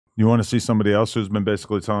You want to see somebody else who's been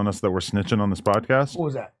basically telling us that we're snitching on this podcast? What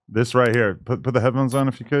was that? This right here. Put the headphones on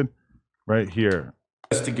if you could. Right here.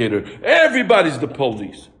 Investigator. Everybody's the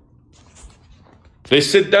police. They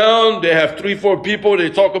sit down, they have 3-4 people,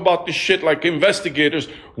 they talk about this shit like investigators.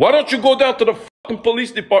 Why don't you go down to the fucking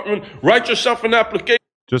police department, write yourself an application?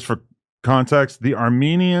 Just for context, the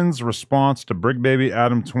Armenians' response to Brick Baby,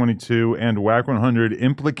 Adam 22, and Wack 100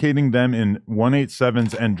 implicating them in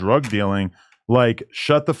 187s and drug dealing, like,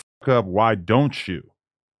 shut the fuck up, why don't you?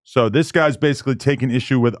 So this guy's basically taking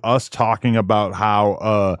issue with us talking about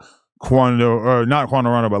how not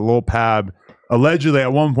Quando, but Lil Pab, allegedly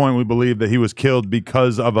at one point we believe that he was killed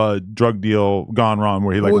because of a drug deal gone wrong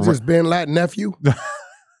where he like... What was this, Ben Latin nephew?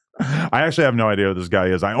 I actually have no idea who this guy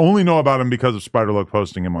is. I only know about him because of Spider-Look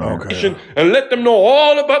posting him on here. And let them know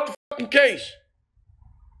all about the fucking case.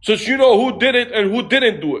 Since you know who did it and who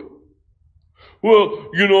didn't do it. Well,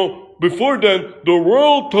 you know, before then, the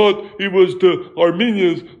world thought it was the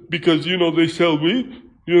Armenians because, you know, they sell weed,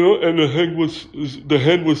 you know, and the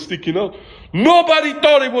hand was sticking out. Nobody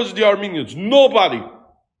thought it was the Armenians. Nobody.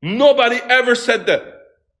 Nobody ever said that.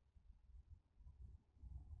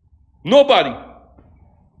 Nobody.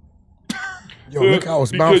 Yo, look how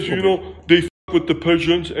it's because, you know, they f with the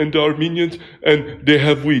Persians and the Armenians and they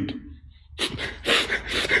have weed.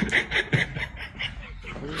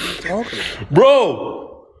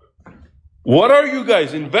 Bro, what are you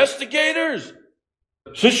guys, investigators?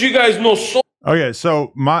 Since you guys know so... Okay,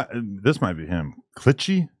 so this might be him.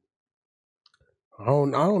 Klitschy? I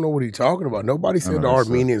don't know what he's talking about. Nobody said the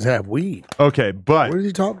Armenians have weed. Okay, but what is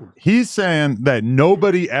he talking about? He's saying that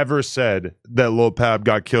nobody ever said that Lil Pab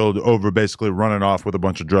got killed over basically running off with a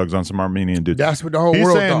bunch of drugs on some Armenian dudes. That's what the whole world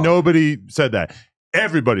He's saying thought. Nobody said that.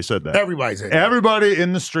 Everybody said that. Everybody said that. Everybody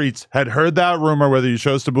in the streets had heard that rumor, whether you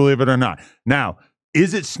chose to believe it or not. Now,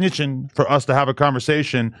 is it snitching for us to have a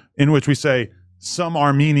conversation in which we say some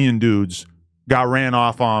Armenian dudes got ran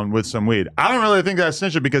off on with some weed? I don't really think that's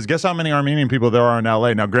snitching because guess how many Armenian people there are in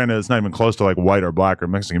LA? Now, granted, it's not even close to like white or black or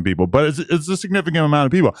Mexican people, but it's a significant amount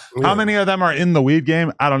of people. Yeah. How many of them are in the weed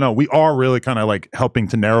game? I don't know. We are really kind of like helping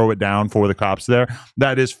to narrow it down for the cops there.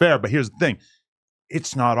 That is fair. But here's the thing.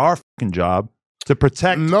 It's not our fucking job to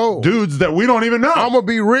protect dudes that we don't even know. I'm going to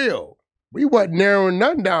be real. We wasn't narrowing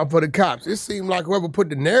nothing down for the cops. It seemed like whoever put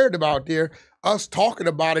the narrative out there, us talking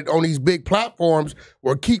about it on these big platforms,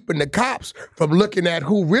 were keeping the cops from looking at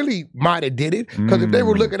who really might have did it. Because if they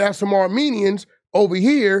were looking at some Armenians over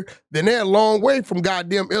here, then they're a long way from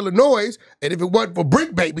goddamn Illinois. And if it wasn't for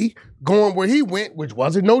Brick Baby going where he went, which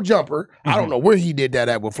wasn't no jumper, I don't know where he did that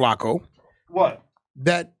at with Flacco. What?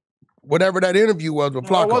 That, whatever that interview was with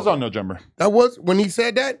Flacco. It was on No Jumper. That was, when he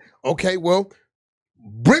said that? Okay, well,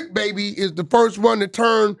 Brick Baby is the first one to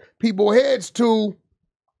turn people's heads to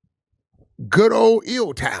good old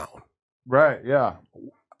Ill Town. Right, yeah.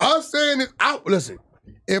 Us saying this out, listen,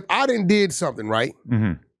 if I done did something, right?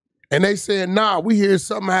 And they said, nah, we hear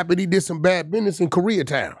something happened, he did some bad business in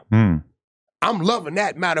Koreatown. I'm loving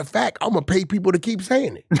that. Matter of fact, I'm going to pay people to keep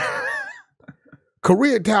saying it.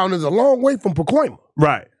 Koreatown is a long way from Pacoima.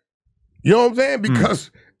 Right. You know what I'm saying? Because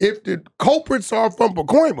if the culprits are from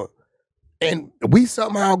Pacoima, and we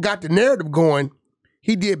somehow got the narrative going,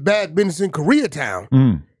 he did bad business in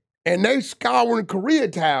Koreatown, and they scouring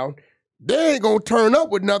Koreatown, they ain't gonna turn up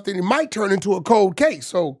with nothing. It might turn into a cold case.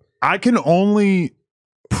 So I can only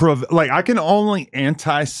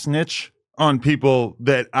anti-snitch on people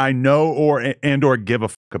that I know or give a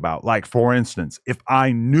fuck about. Like, for instance, if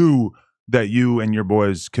I knew that you and your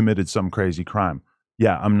boys committed some crazy crime,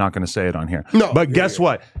 yeah, I'm not going to say it on here. No, but guess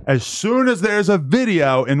what? As soon as there's a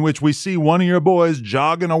video in which we see one of your boys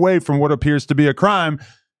jogging away from what appears to be a crime,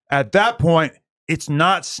 at that point, it's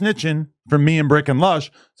not snitching for me and Brick and Lush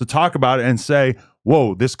to talk about it and say,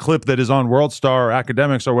 whoa, this clip that is on World Star or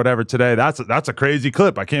Academics or whatever today, that's a crazy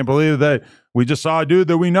clip. I can't believe that we just saw a dude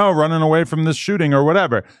that we know running away from this shooting or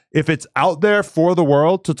whatever. If it's out there for the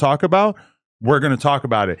world to talk about, we're going to talk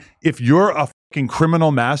about it. If you're a fucking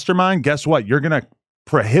criminal mastermind, guess what? You're going to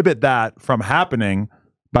prohibit that from happening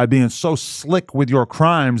by being so slick with your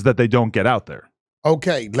crimes that they don't get out there.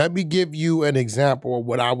 Okay, let me give you an example of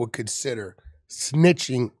what I would consider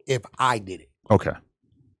snitching if I did it. Okay.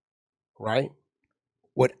 Right?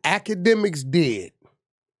 What Academics did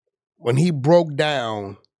when he broke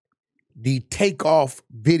down the takeoff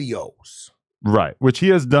videos. Right, which he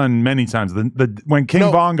has done many times. When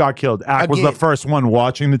King Von got killed, Ack was the first one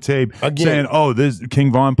watching the tape saying, oh, this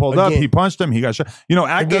King Von pulled up, he punched him, he got shot. You know,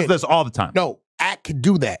 Ack does this all the time. No, Ack could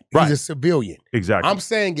do that. He's a civilian. Exactly. I'm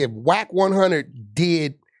saying if Wack 100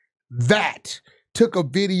 did that, took a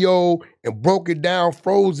video and broke it down,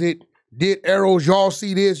 froze it, did arrows, y'all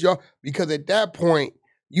see this, y'all? Because at that point,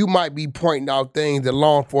 you might be pointing out things that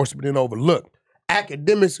law enforcement didn't overlook.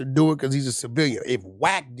 Academics would do it because he's a civilian. If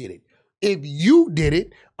Wack did it, if you did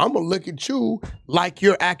it, I'm going to look at you like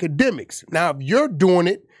you're academics. Now, if you're doing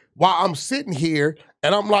it while I'm sitting here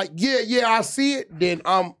and I'm like, yeah, I see it, then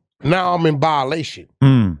I'm in violation.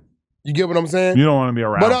 You get what I'm saying? You don't want to be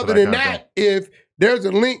around. But other than that, if there's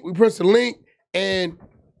a link, we press the link and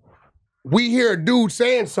we hear a dude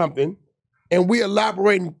saying something and we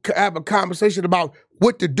elaborate and have a conversation about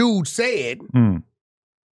what the dude said,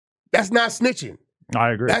 that's not snitching.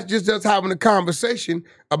 I agree. That's just us having a conversation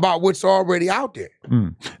about what's already out there.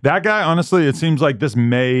 That guy, honestly, it seems like this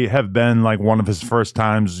may have been like one of his first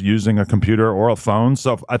times using a computer or a phone.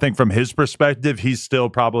 So I think from his perspective, he's still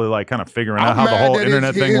probably like kind of figuring out how the whole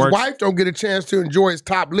internet thing works. His wife don't get a chance to enjoy his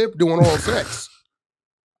top lip doing oral sex.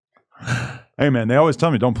 Hey, man, they always tell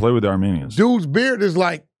me don't play with the Armenians. Dude's beard is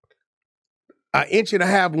like 1.5 inches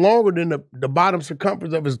longer than the bottom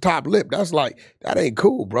circumference of his top lip. That's like, that ain't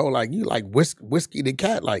cool, bro. Like, you like whiskey the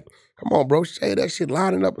cat. Like, come on, bro, shave that shit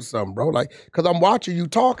lining up or something, bro. Like, because I'm watching you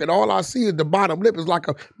talk and all I see is the bottom lip is like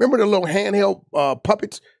remember the little handheld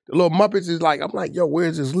puppets? The little Muppets is like, I'm like, yo,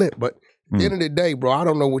 where's his lip? But at the end of the day, bro, I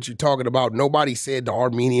don't know what you're talking about. Nobody said the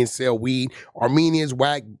Armenians sell weed. Armenians,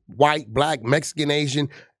 Wack, white, black, Mexican, Asian,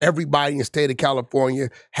 everybody in the state of California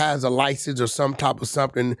has a license or some type of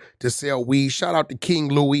something to sell weed. Shout out to King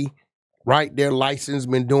Louis, right? Their license,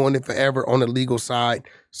 been doing it forever on the legal side.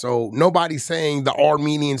 So nobody's saying the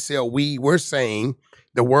Armenians sell weed. We're saying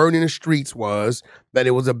the word in the streets was that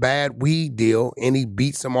it was a bad weed deal and he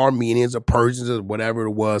beat some Armenians or Persians or whatever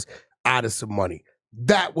it was out of some money.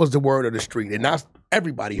 That was the word of the street, and that's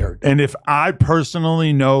everybody heard that. And if I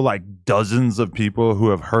personally know like dozens of people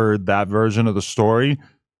who have heard that version of the story,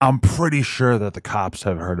 I'm pretty sure that the cops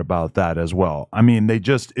have heard about that as well. I mean, they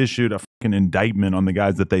just issued a fucking indictment on the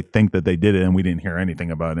guys that they think that they did it, and we didn't hear anything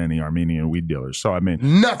about any Armenian weed dealers. So, I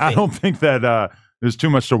mean, nothing. I don't think that there's too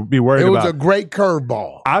much to be worried about. It was a great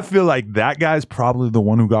curveball. I feel like that guy's probably the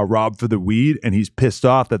one who got robbed for the weed, and he's pissed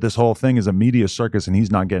off that this whole thing is a media circus and he's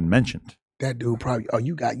not getting mentioned. That dude probably,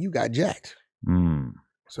 you got jacked.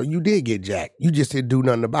 So you did get jacked. You just didn't do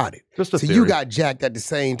nothing about it. Just a so theory. You got jacked at the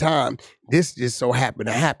same time. This just so happened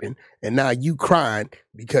to happen. And now you crying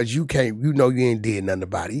because you ain't did nothing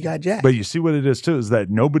about it. You got jacked. But you see what it is too, is that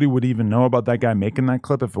nobody would even know about that guy making that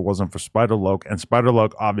clip if it wasn't for Spider-Loc. And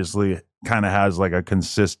Spider-Loc obviously kind of has like a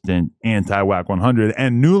consistent anti-Wack 100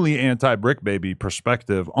 and newly anti-Brick Baby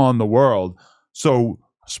perspective on the world. So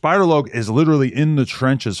Spider-Loc is literally in the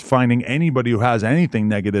trenches finding anybody who has anything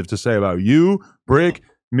negative to say about you, Brick,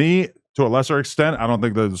 me, to a lesser extent. I don't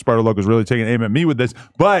think that Spider-Loc is really taking aim at me with this,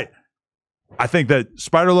 but I think that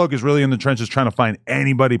Spider-Loc is really in the trenches trying to find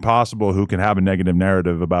anybody possible who can have a negative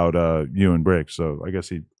narrative about you and Brick. So I guess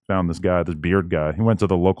he found this guy, this beard guy. He went to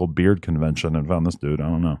the local beard convention and found this dude. I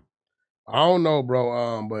don't know. I don't know,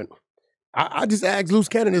 bro. But I just asked Loose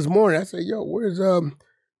Cannon this morning. I said, yo, where's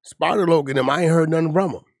Spider-Loc and him? I ain't heard nothing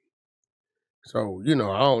from him. So, I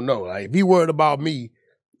don't know. Like, if he worried about me,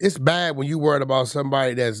 it's bad when you worried about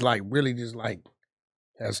somebody that's like really just like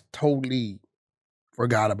has totally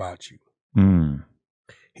forgot about you.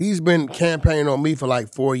 He's been campaigning on me for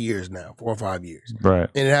like 4 years now, 4 or 5 years. Right.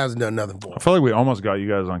 And it hasn't done nothing for him. I feel like we almost got you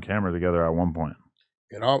guys on camera together at one point.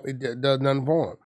 It does nothing for him.